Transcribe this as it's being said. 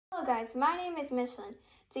guys, my name is Mishlyn.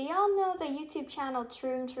 Do y'all know the YouTube channel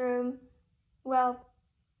Troom? Well,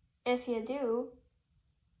 if you do,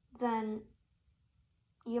 then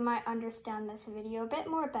you might understand this video a bit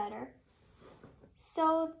more better.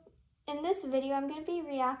 So in this video, I'm going to be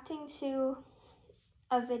reacting to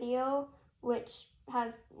a video which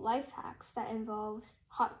has life hacks that involves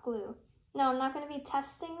hot glue. No, I'm not going to be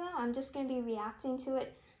testing them. I'm just going to be reacting to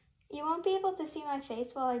it. You won't be able to see my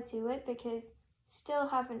face while I do it because still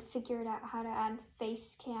haven't figured out how to add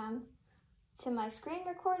face cam to my screen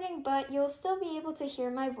recording, but you'll still be able to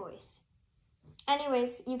hear my voice. Anyways,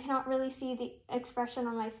 you cannot really see the expression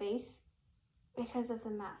on my face because of the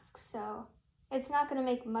mask, so it's not going to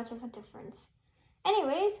make much of a difference.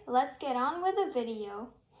 Anyways, let's get on with the video.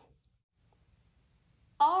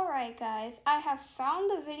 Alright guys, I have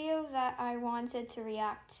found the video that I wanted to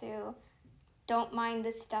react to. Don't mind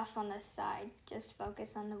the stuff on the side, just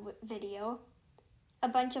focus on the video. A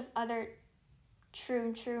bunch of other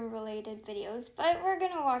Troom related videos, but we're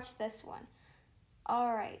gonna watch this one.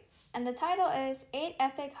 Alright, and the title is 8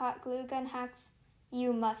 Epic Hot Glue Gun Hacks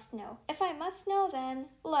You Must Know. If I must know, then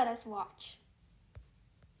let us watch.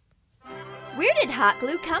 Where did hot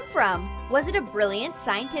glue come from? Was it a brilliant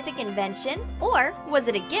scientific invention, or was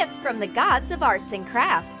it a gift from the gods of arts and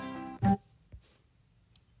crafts?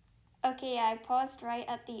 Okay, I paused right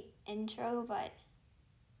at the intro, but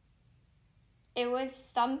it was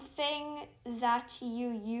something that you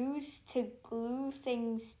use to glue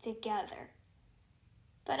things together.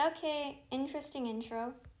 But okay, interesting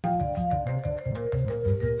intro.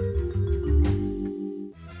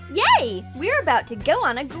 Yay! We're about to go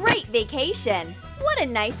on a great vacation. What a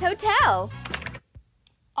nice hotel.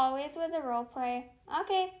 Always with a role play.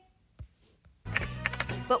 Okay.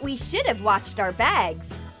 But we should have watched our bags.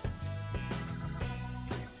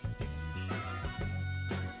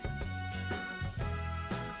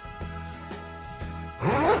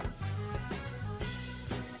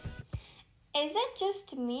 Is it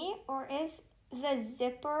just me, or is the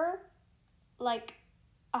zipper like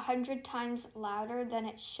 100 times louder than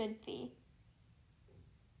it should be?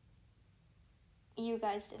 You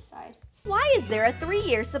guys decide. Why is there a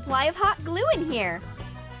 3-year supply of hot glue in here?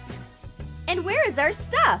 And where is our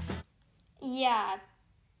stuff? Yeah,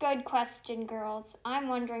 good question, girls. I'm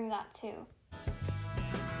wondering that too.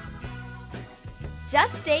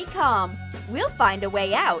 Just stay calm. We'll find a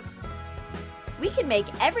way out. We can make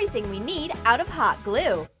everything we need out of hot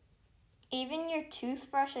glue. Even your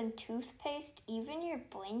toothbrush and toothpaste, even your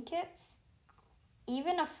blankets,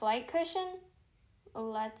 even a flight cushion?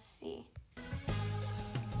 Let's see.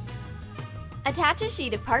 Attach a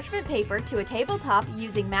sheet of parchment paper to a tabletop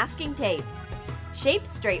using masking tape. Shape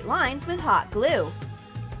straight lines with hot glue.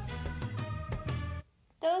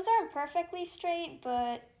 Those aren't perfectly straight,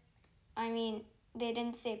 but I mean, they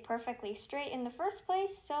didn't say perfectly straight in the first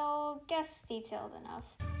place, so guess detailed enough.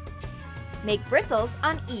 Make bristles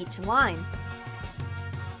on each line.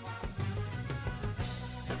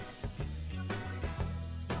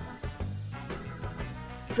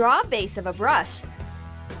 Draw a base of a brush.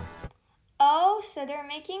 Oh, so they're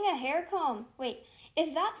making a hair comb. Wait,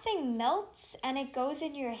 if that thing melts and it goes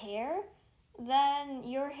in your hair, then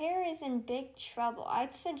your hair is in big trouble.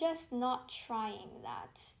 I'd suggest not trying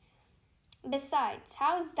that. Besides,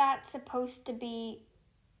 how's that supposed to be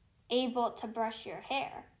able to brush your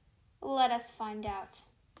hair? Let us find out.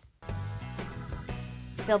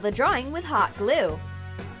 Fill the drawing with hot glue.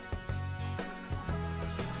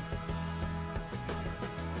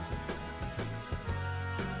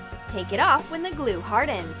 Take it off when the glue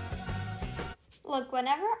hardens. Look,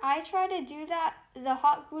 whenever I try to do that, the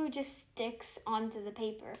hot glue just sticks onto the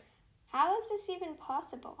paper. How is this even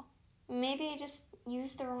possible? Maybe I just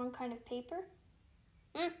used the wrong kind of paper?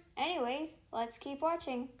 Anyways, let's keep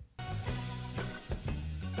watching.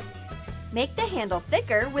 Make the handle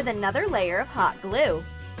thicker with another layer of hot glue.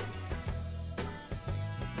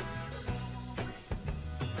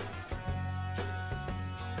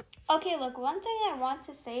 Okay, look, one thing I want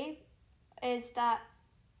to say is that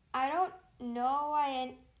I don't know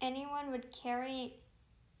why anyone would carry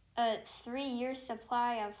a 3-year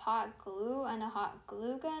supply of hot glue and a hot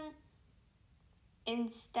glue gun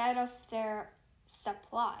instead of their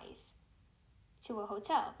supplies to a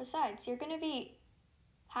hotel. Besides, you're going to be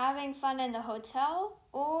having fun in the hotel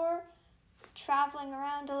or traveling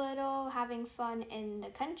around a little, having fun in the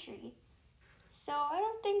country. So I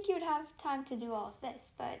don't think you'd have time to do all of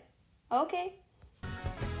this, but okay.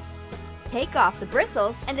 Take off the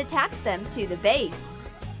bristles and attach them to the base.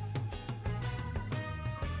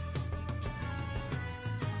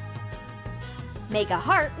 Make a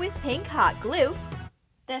heart with pink hot glue.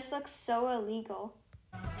 This looks so illegal.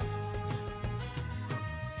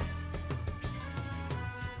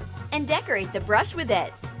 and decorate the brush with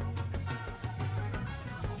it.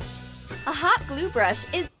 A hot glue brush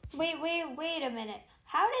is... Wait a minute.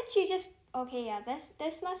 How did you just... Okay, yeah,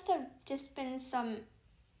 this must have just been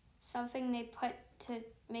something they put to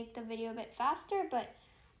make the video a bit faster, but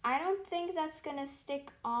I don't think that's gonna stick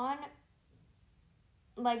on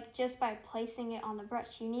like just by placing it on the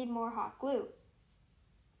brush. You need more hot glue.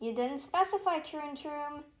 You didn't specify,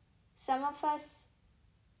 Troom. Some of us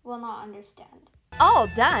will not understand. All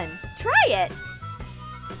done. Try it.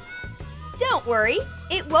 Don't worry,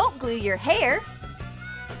 it won't glue your hair.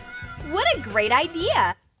 What a great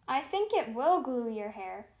idea! I think it will glue your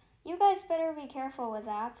hair. You guys better be careful with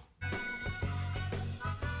that.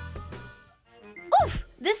 Oof!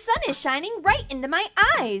 The sun is shining right into my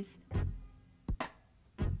eyes.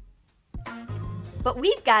 But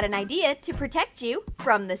we've got an idea to protect you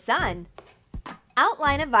from the sun.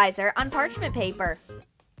 Outline a visor on parchment paper.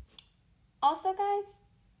 Also, guys,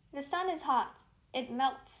 the sun is hot. It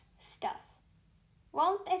melts stuff.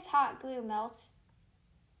 Won't this hot glue melt?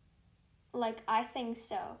 Like, I think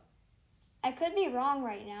so. I could be wrong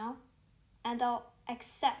right now, and I'll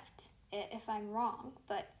accept it if I'm wrong,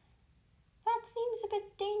 but that seems a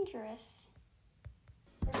bit dangerous.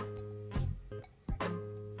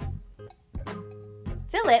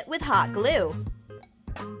 Fill it with hot glue.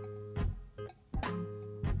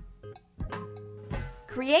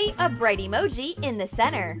 Create a bright emoji in the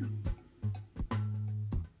center.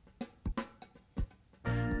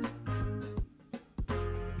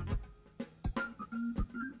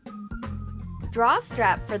 Draw a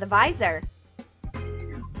strap for the visor.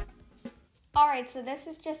 Alright, so this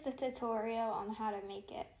is just a tutorial on how to make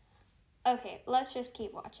it. Okay, let's just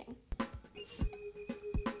keep watching.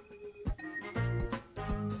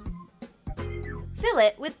 Fill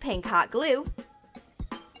it with pink hot glue.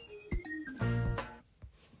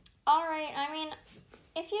 Alright, I mean,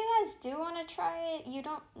 if you guys do want to try it, you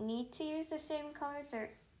don't need to use the same colors, or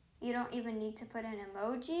you don't even need to put an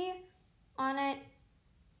emoji on it,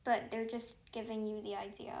 but they're just giving you the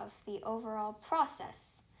idea of the overall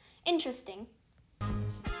process. Interesting.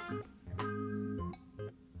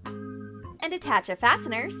 And attach a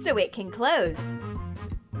fastener so it can close.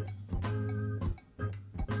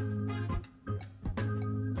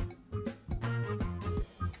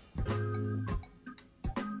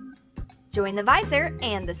 Join the visor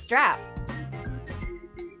and the strap.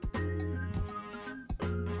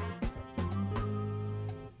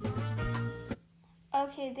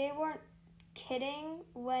 Okay, they weren't kidding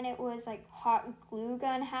when it was like hot glue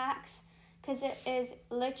gun hacks, because it is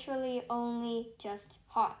literally only just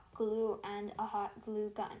hot glue and a hot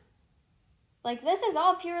glue gun. Like, this is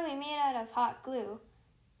all purely made out of hot glue.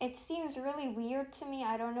 It seems really weird to me.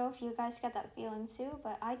 I don't know if you guys get that feeling too,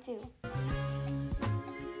 but I do.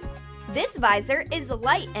 This visor is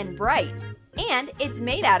light and bright, and it's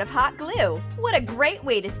made out of hot glue. What a great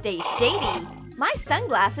way to stay shady. My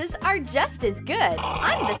sunglasses are just as good.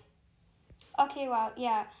 Okay, wow,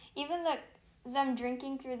 yeah. Even them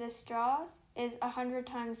drinking through the straws is 100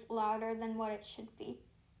 times louder than what it should be.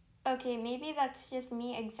 Okay, maybe that's just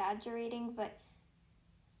me exaggerating, but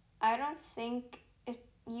I don't think if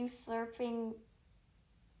you slurping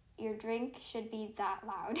your drink should be that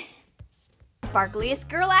loud. Sparkliest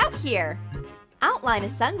girl out here. Outline a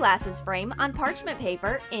sunglasses frame on parchment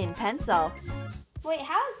paper in pencil. Wait,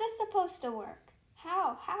 how is this supposed to work?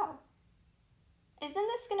 How? Isn't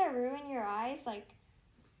this gonna ruin your eyes? Like,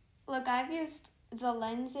 look, I've used the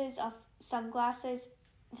lenses of sunglasses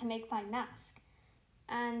to make my mask,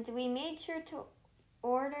 and we made sure to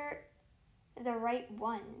order the right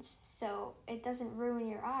ones so it doesn't ruin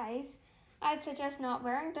your eyes. I'd suggest not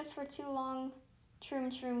wearing this for too long.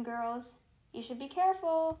 Troom girls, you should be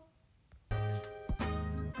careful.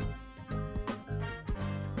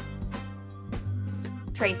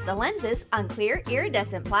 Trace the lenses on clear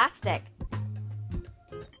iridescent plastic.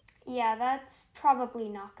 Yeah, that's probably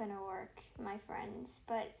not gonna work, my friends,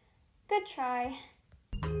 but good try.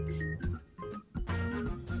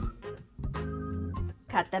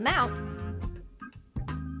 Cut them out.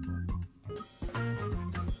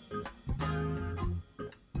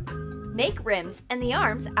 Make rims and the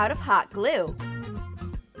arms out of hot glue.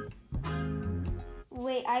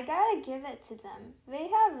 Wait, I gotta give it to them. They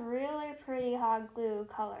have really pretty hot glue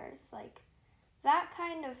colors. Like, that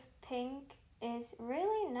kind of pink is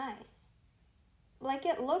really nice. Like,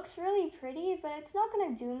 it looks really pretty, but it's not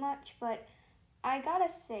gonna do much, but I gotta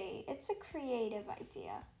say, it's a creative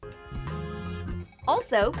idea.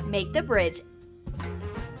 Also, make the bridge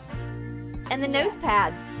and the nose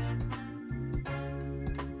pads.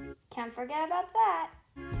 Can't forget about that.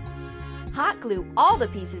 Hot glue all the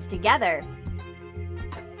pieces together.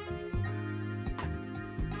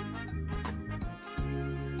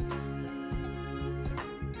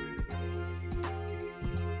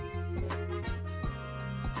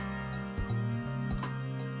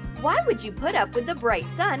 Why would you put up with the bright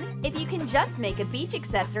sun if you can just make a beach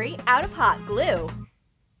accessory out of hot glue?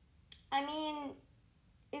 I mean,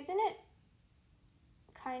 isn't it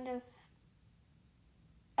kind of...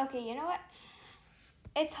 Okay, you know what?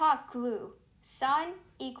 It's hot glue. Sun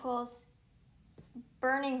equals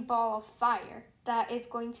burning ball of fire that is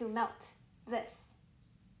going to melt this.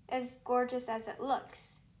 As gorgeous as it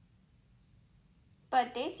looks.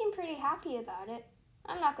 But they seem pretty happy about it.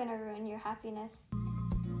 I'm not going to ruin your happiness.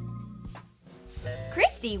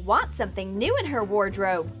 Christy wants something new in her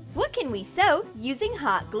wardrobe. What can we sew using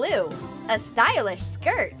hot glue? A stylish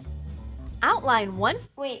skirt. Outline one...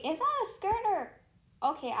 Wait, is that a skirt or...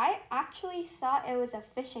 Okay, I actually thought it was a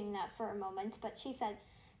fishing net for a moment, but she said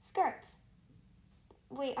skirt.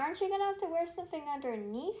 Wait, aren't you gonna have to wear something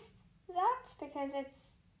underneath that? Because it's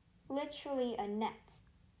literally a net.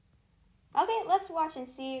 Okay, let's watch and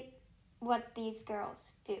see what these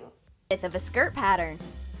girls do. Of a skirt pattern.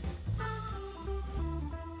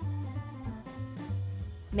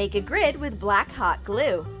 Make a grid with black hot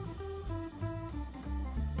glue.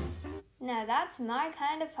 Now that's my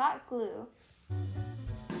kind of hot glue.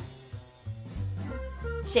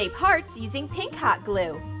 Shape hearts using pink hot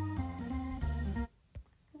glue.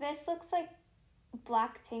 This looks like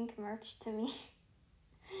Blackpink merch to me,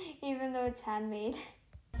 even though it's handmade.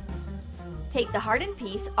 Take the hardened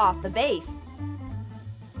piece off the base.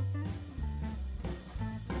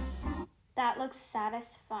 That looks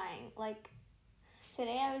satisfying. Like,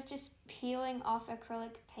 today I was just peeling off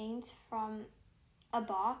acrylic paint from a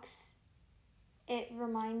box. This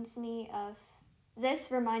reminds me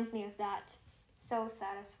of that. So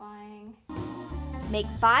satisfying. Make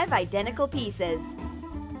 5 identical pieces.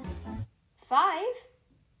 5?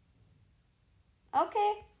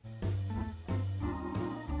 Okay.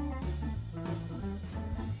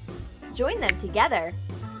 Join them together.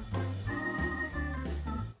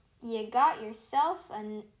 You got yourself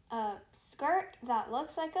a skirt that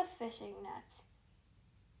looks like a fishing net.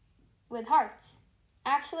 With hearts.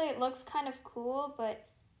 Actually, it looks kind of cool, but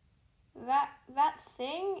that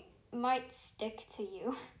thing might stick to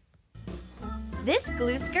you. This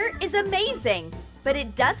glue skirt is amazing, but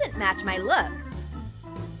it doesn't match my look.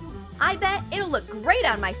 I bet it'll look great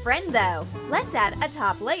on my friend though. Let's add a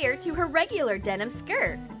top layer to her regular denim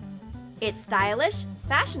skirt. It's stylish,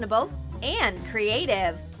 fashionable, and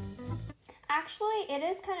creative. Actually, it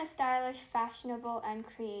is kind of stylish, fashionable, and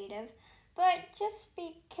creative, but just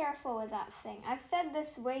be careful with that thing. I've said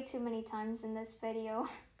this way too many times in this video.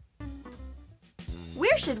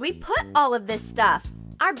 Where should we put all of this stuff?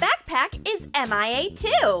 Our backpack is MIA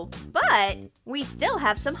too, but we still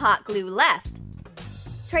have some hot glue left.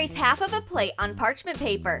 Trace half of a plate on parchment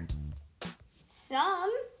paper. Some?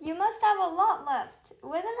 You must have a lot left.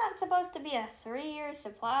 Wasn't that supposed to be a 3-year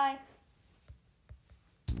supply?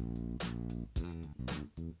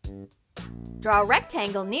 Draw a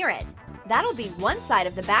rectangle near it. That'll be one side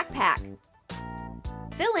of the backpack.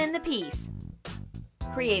 Fill in the piece.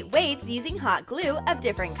 Create waves using hot glue of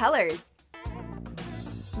different colors.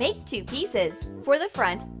 Make 2 pieces for the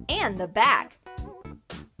front and the back.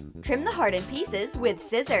 Trim the hardened pieces with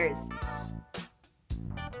scissors.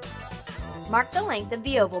 Mark the length of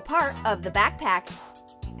the oval part of the backpack.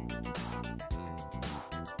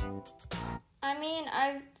 I mean,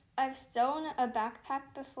 I've sewn a backpack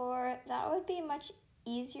before. That would be much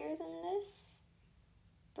easier than this,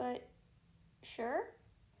 but sure.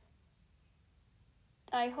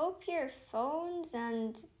 I hope your phones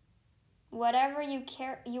and whatever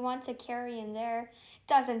you want to carry in there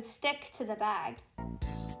doesn't stick to the bag.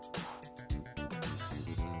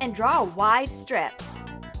 And draw a wide strip.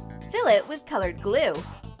 Fill it with colored glue.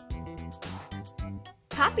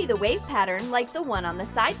 Copy the wave pattern like the one on the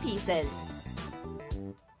side pieces.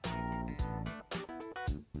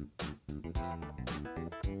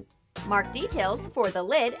 Mark details for the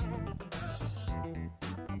lid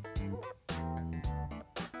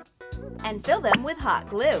and fill them with hot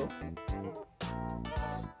glue.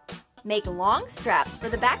 Make long straps for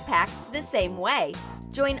the backpack the same way.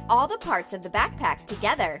 Join all the parts of the backpack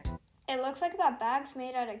together. It looks like that bag's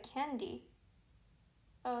made out of candy.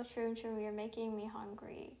 Oh, true, you're making me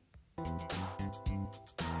hungry.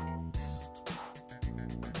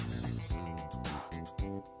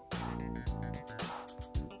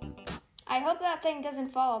 I hope that thing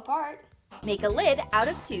doesn't fall apart. Make a lid out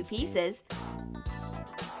of 2 pieces.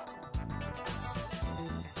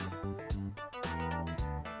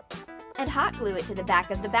 And hot glue it to the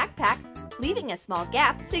back of the backpack, leaving a small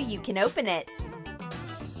gap so you can open it.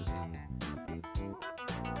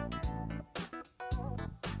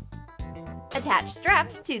 Attach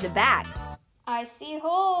straps to the back. I see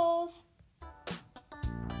holes.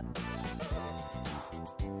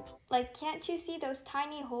 Like, can't you see those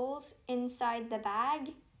tiny holes inside the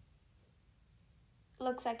bag?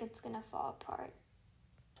 Looks like it's gonna fall apart.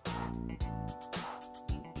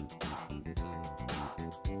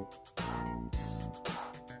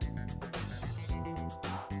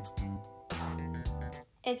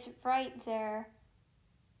 It's right there.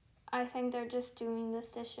 I think they're just doing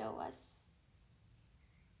this to show us.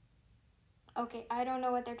 Okay, I don't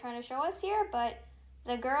know what they're trying to show us here, but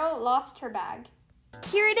the girl lost her bag.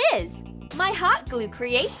 Here it is, my hot glue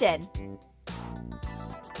creation.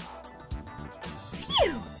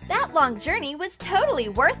 Phew, that long journey was totally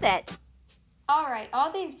worth it. Alright, all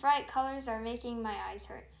these bright colors are making my eyes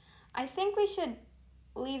hurt. I think we should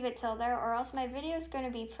leave it till there, or else my video is going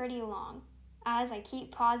to be pretty long, as I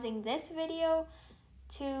keep pausing this video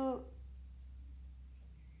to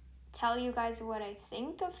tell you guys what I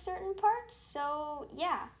think of certain parts. So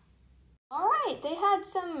yeah. Alright, they had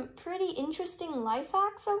some pretty interesting life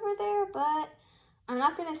hacks over there, but I'm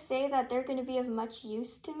not going to say that they're going to be of much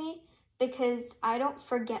use to me because I don't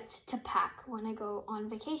forget to pack when I go on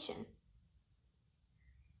vacation.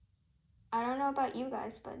 I don't know about you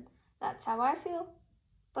guys, but that's how I feel.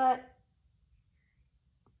 But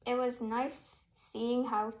it was nice seeing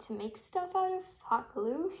how to make stuff out of hot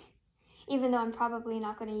glue, even though I'm probably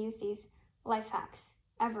not going to use these life hacks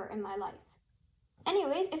ever in my life.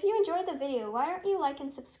 Anyways, if you enjoyed the video, why don't you like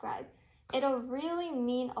and subscribe? It'll really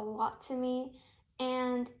mean a lot to me,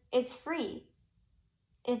 and it's free.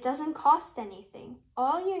 It doesn't cost anything.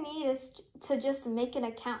 All you need is to just make an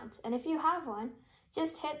account, and if you have one,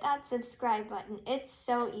 just hit that subscribe button. It's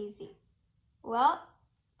so easy. Well,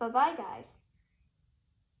 bye-bye guys.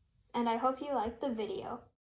 And I hope you liked the video.